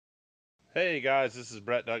Hey guys, this is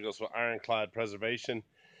Brett Douglas with Ironclad Preservation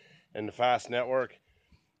and the Fast Network.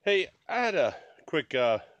 Hey, I had a quick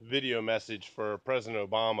video message for President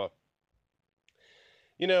Obama.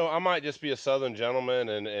 I might just be a Southern gentleman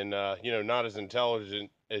and not as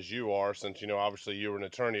intelligent as you are, since obviously you were an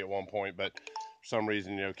attorney at one point, but for some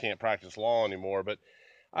reason can't practice law anymore. But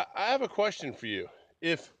I have a question for you.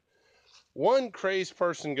 If one crazed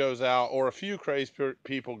person goes out, or a few crazed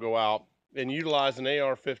people go out and utilize an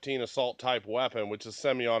AR-15 assault type weapon, which is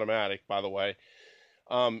semi-automatic, by the way,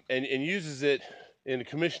 and uses it in the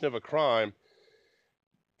commission of a crime,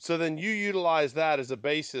 so then you utilize that as a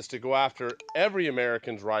basis to go after every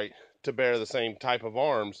American's right to bear the same type of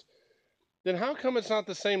arms, then how come it's not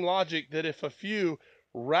the same logic that if a few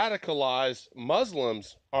radicalized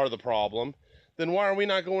Muslims are the problem, then why are we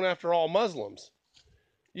not going after all Muslims?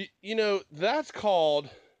 That's called,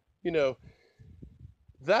 you know,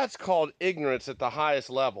 that's called ignorance at the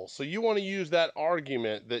highest level. So you want to use that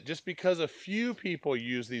argument that just because a few people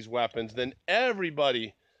use these weapons, then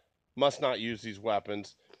everybody must not use these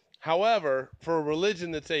weapons. However, for a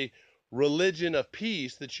religion that's a religion of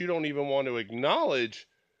peace, that you don't even want to acknowledge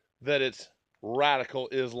that it's radical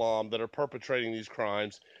Islam that are perpetrating these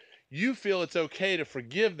crimes, you feel it's okay to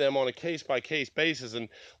forgive them on a case by case basis, and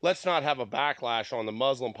let's not have a backlash on the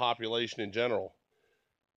Muslim population in general.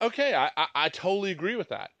 Okay, I totally agree with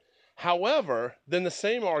that. However, then the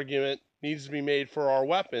same argument needs to be made for our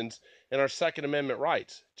weapons and our Second Amendment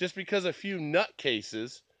rights. Just because a few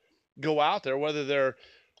nutcases go out there, whether they're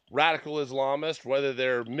radical Islamists, whether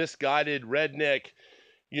they're misguided redneck,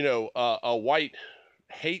 a white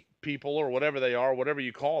hate people or whatever they are, whatever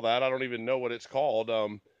you call that. I don't even know what it's called.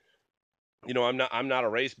 I'm not a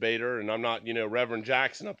race baiter, and I'm not, Reverend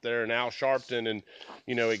Jackson up there and Al Sharpton and,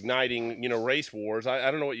 igniting, race wars. I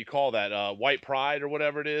don't know what you call that, white pride or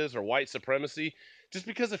whatever it is, or white supremacy. Just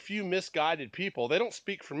because a few misguided people, they don't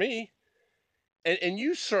speak for me. And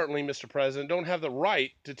you certainly, Mr. President, don't have the right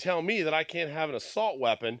to tell me that I can't have an assault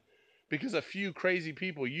weapon because a few crazy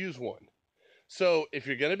people use one. So if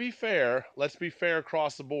you're going to be fair, let's be fair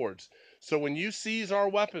across the boards. So when you seize our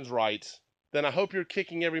weapons rights, then I hope you're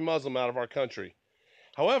kicking every Muslim out of our country.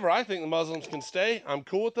 However, I think the Muslims can stay. I'm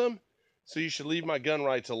cool with them. So you should leave my gun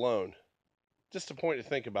rights alone. Just a point to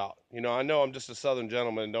think about. I know I'm just a Southern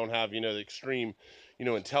gentleman and don't have, the extreme,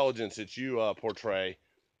 intelligence that you portray.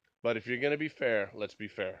 But if you're going to be fair, let's be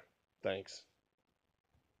fair. Thanks.